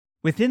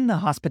Within the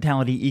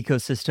hospitality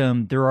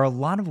ecosystem, there are a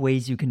lot of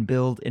ways you can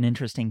build an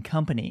interesting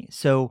company.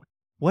 So,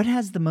 what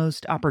has the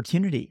most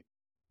opportunity?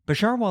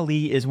 Bashar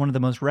Wali is one of the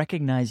most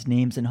recognized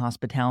names in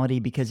hospitality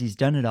because he's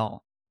done it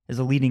all. As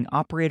a leading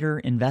operator,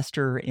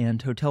 investor,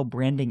 and hotel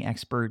branding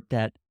expert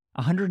that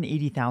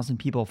 180,000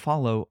 people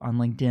follow on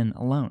LinkedIn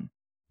alone.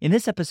 In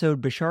this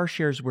episode, Bashar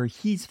shares where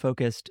he's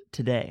focused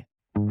today.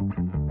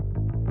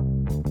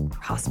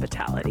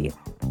 Hospitality.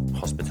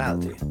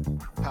 Hospitality.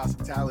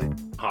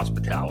 Hospitality.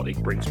 Hospitality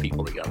brings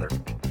people together.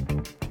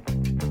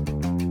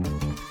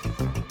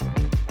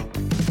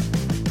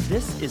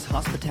 This is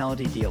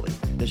Hospitality Daily,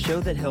 the show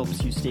that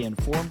helps you stay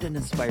informed and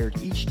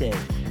inspired each day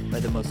by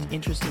the most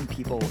interesting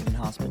people in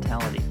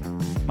hospitality.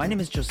 My name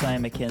is Josiah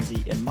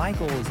McKenzie, and my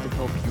goal is to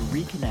help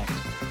you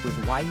reconnect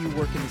with why you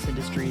work in this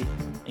industry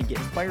and get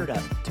fired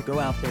up to go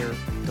out there,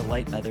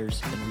 delight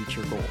others, and reach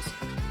your goals.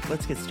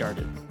 Let's get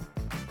started.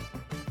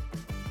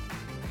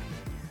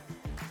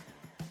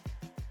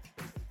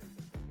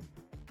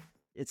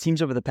 It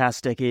seems over the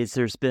past decades,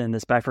 there's been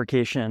this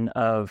bifurcation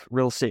of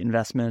real estate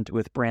investment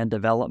with brand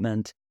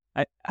development.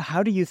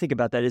 How do you think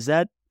about that? Is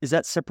that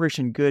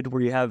separation good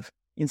where you have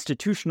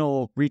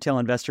institutional retail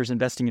investors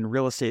investing in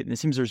real estate, and it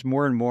seems there's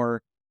more and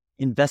more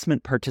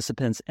investment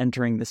participants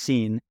entering the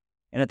scene,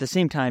 and at the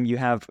same time you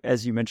have,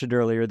 as you mentioned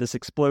earlier, this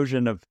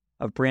explosion of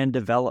brand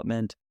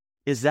development.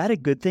 Is that a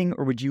good thing,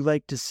 or would you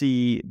like to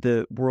see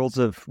the worlds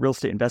of real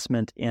estate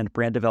investment and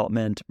brand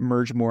development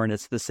merge more and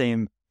it's the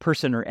same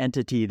person or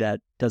entity that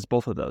does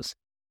both of those?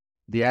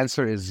 The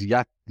answer is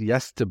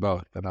yes to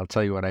both, and I'll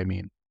tell you what I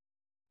mean.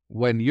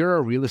 When you're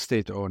a real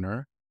estate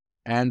owner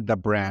and the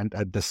brand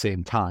at the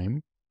same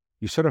time,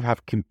 you sort of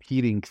have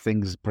competing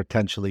things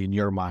potentially in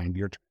your mind.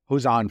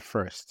 Who's on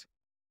first?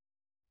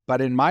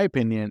 But in my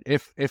opinion,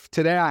 if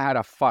today I had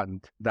a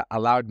fund that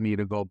allowed me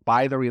to go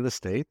buy the real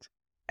estate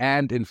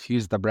and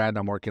infuse the brand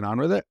I'm working on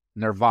with it,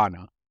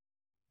 nirvana.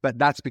 But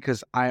that's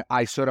because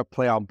I sort of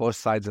play on both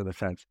sides of the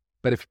fence.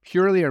 But if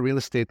purely a real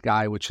estate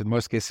guy, which in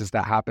most cases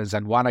that happens,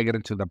 and want to get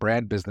into the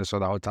brand business or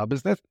the hotel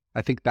business,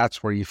 I think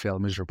that's where you fail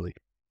miserably.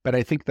 But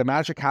I think the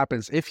magic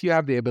happens if you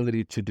have the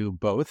ability to do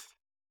both,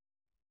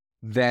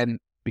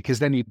 because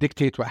then you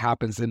dictate what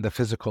happens in the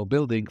physical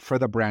building for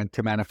the brand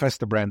to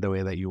manifest the brand the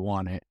way that you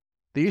want it.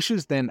 The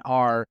issues then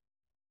are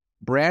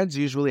brands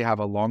usually have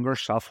a longer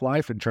shelf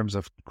life in terms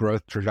of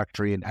growth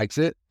trajectory and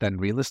exit than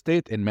real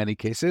estate in many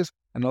cases.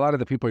 And a lot of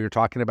the people you're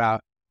talking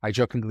about, I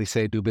jokingly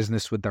say, do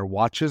business with their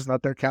watches,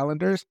 not their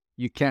calendars.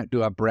 You can't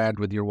do a brand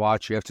with your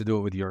watch. You have to do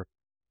it with your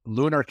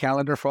lunar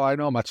calendar, for all I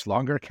know, much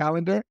longer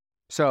calendar.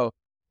 So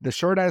the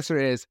short answer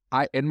is,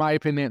 in my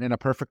opinion, in a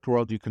perfect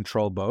world, you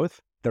control both.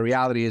 The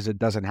reality is it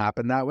doesn't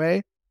happen that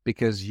way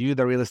because you,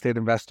 the real estate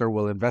investor,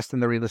 will invest in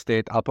the real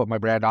estate. I'll put my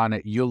brand on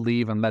it. You'll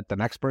leave and let the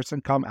next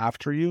person come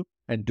after you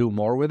and do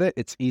more with it.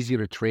 It's easier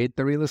to trade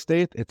the real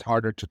estate. It's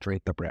harder to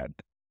trade the brand.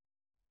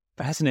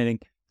 Fascinating.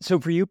 So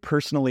for you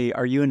personally,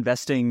 are you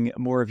investing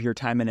more of your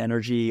time and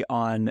energy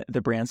on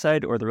the brand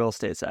side or the real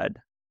estate side?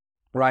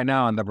 Right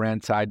now on the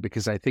brand side,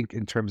 because I think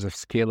in terms of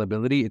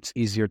scalability, it's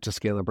easier to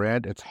scale a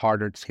brand. It's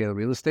harder to scale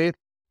real estate.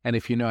 And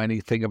if you know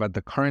anything about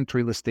the current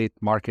real estate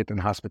market and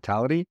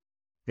hospitality,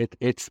 it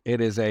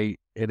is a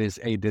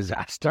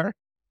disaster.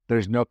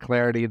 There's no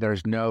clarity.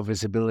 There's no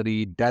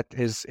visibility. Debt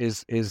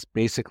is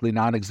basically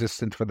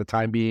non-existent for the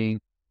time being.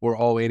 We're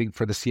all waiting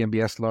for the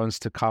CMBS loans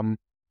to come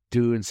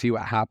due and see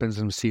what happens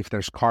and see if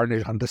there's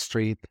carnage on the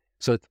street.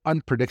 So it's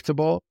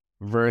unpredictable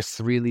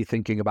versus really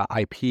thinking about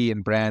IP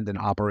and brand and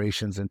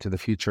operations into the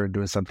future and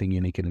doing something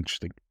unique and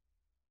interesting.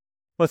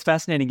 Well, it's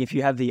fascinating if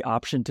you have the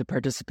option to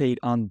participate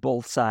on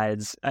both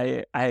sides.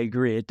 I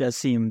agree. It does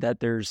seem that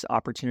there's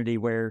opportunity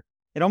where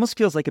it almost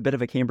feels like a bit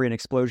of a Cambrian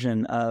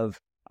explosion of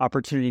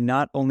opportunity,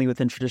 not only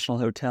within traditional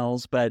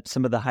hotels, but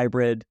some of the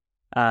hybrid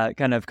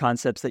kind of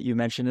concepts that you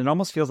mentioned. It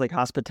almost feels like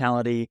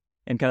hospitality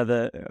and kind of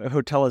the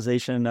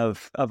hotelization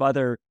of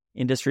other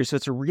industries. So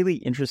it's a really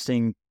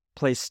interesting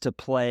place to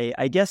play,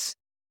 I guess.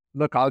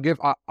 Look, I'll give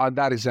on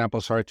that example,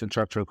 sorry to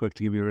interrupt real quick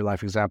to give you a real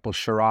life example,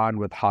 Sharon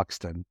with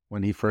Hoxton,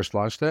 when he first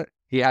launched it,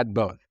 he had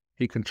both.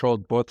 He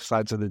controlled both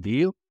sides of the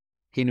deal.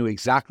 He knew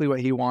exactly what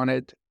he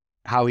wanted,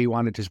 how he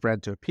wanted his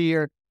brand to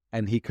appear,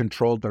 and he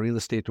controlled the real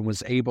estate and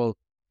was able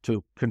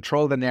to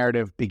control the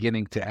narrative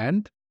beginning to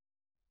end.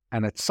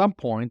 And at some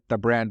point, the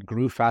brand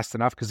grew fast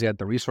enough because he had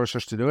the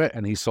resources to do it,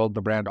 and he sold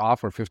the brand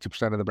off, or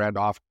 50% of the brand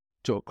off,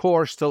 to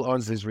Accor, still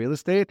owns his real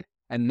estate.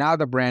 And now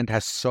the brand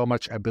has so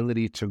much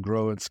ability to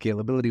grow and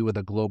scalability with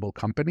a global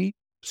company.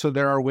 So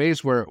there are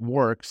ways where it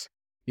works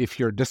if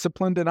you're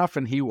disciplined enough,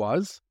 and he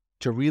was,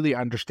 to really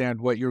understand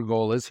what your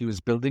goal is. He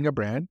was building a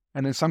brand.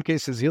 And in some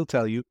cases, he'll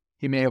tell you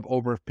he may have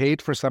overpaid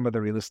for some of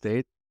the real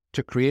estate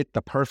to create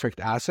the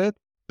perfect asset,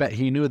 but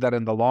he knew that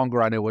in the long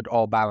run, it would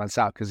all balance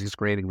out because he's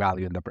creating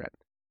value in the brand.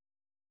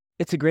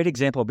 It's a great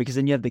example because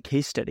then you have the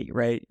case study,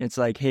 right? It's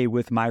like, hey,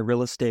 with my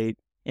real estate,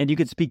 and you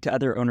could speak to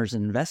other owners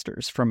and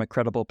investors from a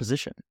credible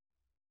position.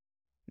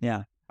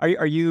 Yeah.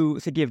 Are you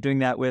thinking of doing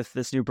that with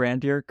this new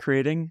brand you're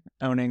creating,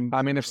 owning?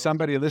 I mean, if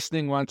somebody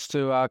listening wants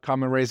to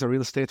come and raise a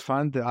real estate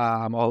fund,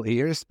 I'm all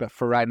ears. But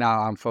for right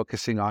now, I'm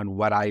focusing on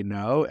what I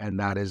know, and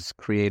that is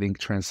creating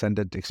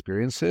transcendent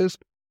experiences.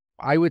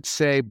 I would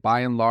say,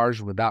 by and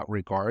large, without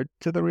regard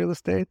to the real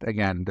estate,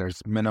 again,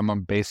 there's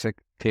minimum basic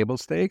table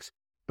stakes.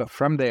 But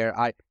from there,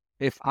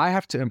 if I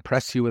have to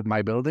impress you with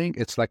my building,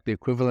 it's like the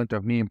equivalent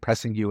of me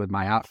impressing you with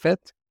my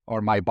outfit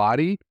or my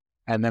body,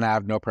 and then I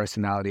have no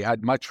personality.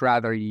 I'd much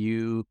rather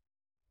you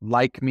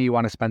like me,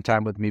 want to spend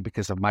time with me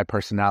because of my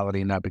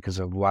personality, not because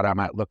of what I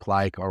might look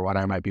like or what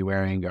I might be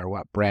wearing or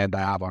what brand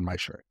I have on my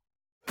shirt.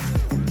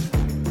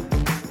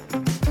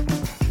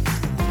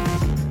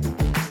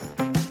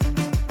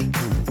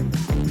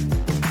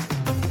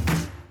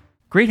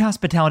 Great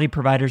hospitality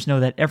providers know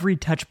that every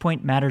touch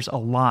point matters a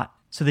lot,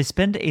 so they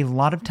spend a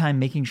lot of time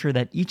making sure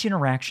that each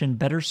interaction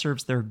better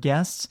serves their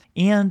guests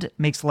and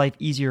makes life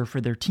easier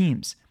for their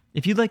teams.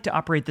 If you'd like to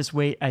operate this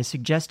way, I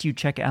suggest you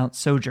check out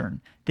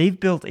Sojourn. They've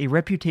built a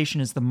reputation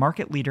as the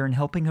market leader in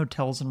helping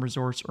hotels and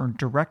resorts earn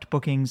direct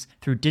bookings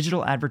through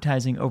digital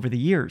advertising over the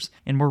years,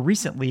 and more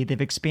recently,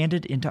 they've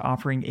expanded into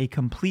offering a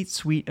complete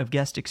suite of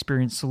guest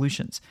experience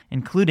solutions,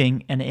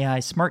 including an AI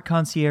smart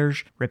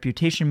concierge,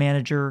 reputation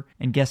manager,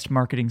 and guest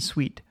marketing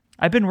suite.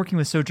 I've been working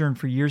with Sojourn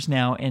for years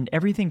now, and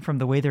everything from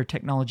the way their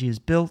technology is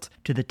built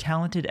to the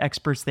talented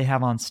experts they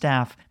have on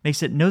staff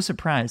makes it no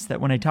surprise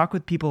that when I talk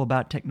with people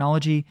about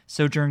technology,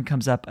 Sojourn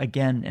comes up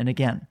again and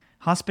again.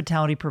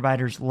 Hospitality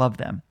providers love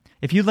them.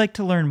 If you'd like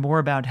to learn more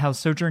about how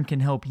Sojourn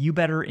can help you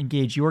better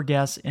engage your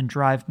guests and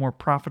drive more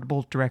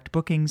profitable direct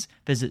bookings,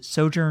 visit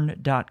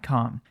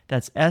sojourn.com.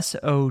 That's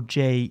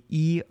SOJERN.com.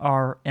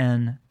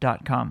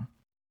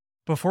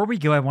 Before we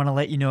go, I want to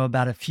let you know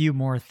about a few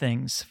more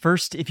things.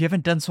 First, if you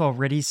haven't done so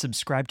already,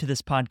 subscribe to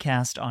this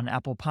podcast on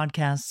Apple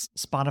Podcasts,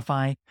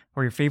 Spotify,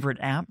 or your favorite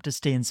app to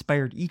stay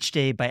inspired each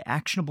day by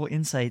actionable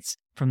insights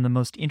from the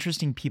most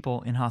interesting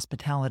people in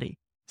hospitality.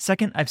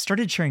 Second, I've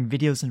started sharing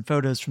videos and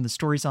photos from the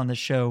stories on this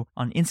show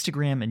on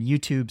Instagram and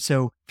YouTube,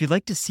 so if you'd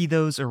like to see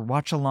those or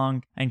watch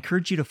along, I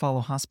encourage you to follow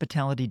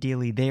Hospitality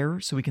Daily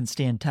there so we can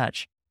stay in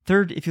touch.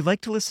 Third, if you'd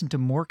like to listen to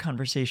more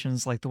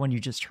conversations like the one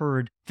you just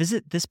heard,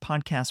 visit this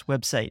podcast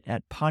website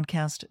at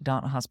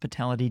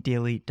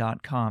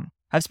podcast.hospitalitydaily.com.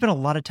 I've spent a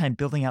lot of time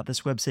building out this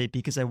website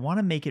because I want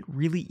to make it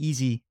really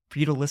easy for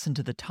you to listen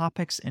to the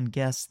topics and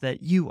guests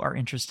that you are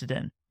interested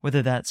in,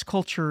 whether that's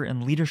culture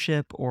and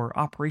leadership or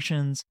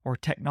operations or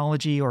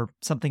technology or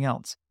something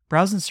else.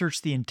 Browse and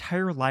search the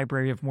entire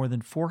library of more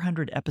than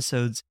 400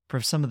 episodes for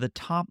some of the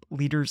top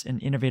leaders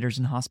and innovators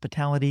in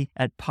hospitality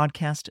at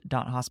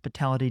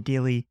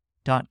podcast.hospitalitydaily.com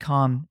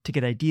to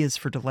get ideas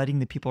for delighting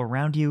the people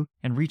around you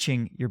and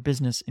reaching your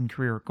business and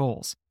career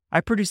goals.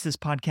 I produce this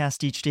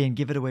podcast each day and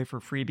give it away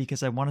for free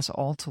because I want us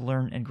all to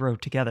learn and grow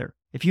together.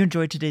 If you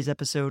enjoyed today's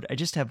episode, I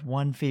just have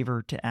one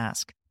favor to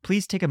ask.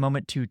 Please take a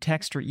moment to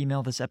text or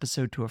email this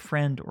episode to a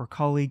friend or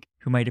colleague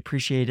who might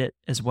appreciate it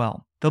as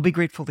well. They'll be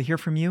grateful to hear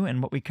from you,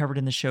 and what we covered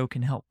in the show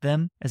can help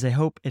them, as I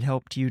hope it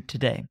helped you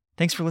today.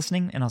 Thanks for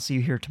listening, and I'll see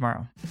you here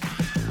tomorrow.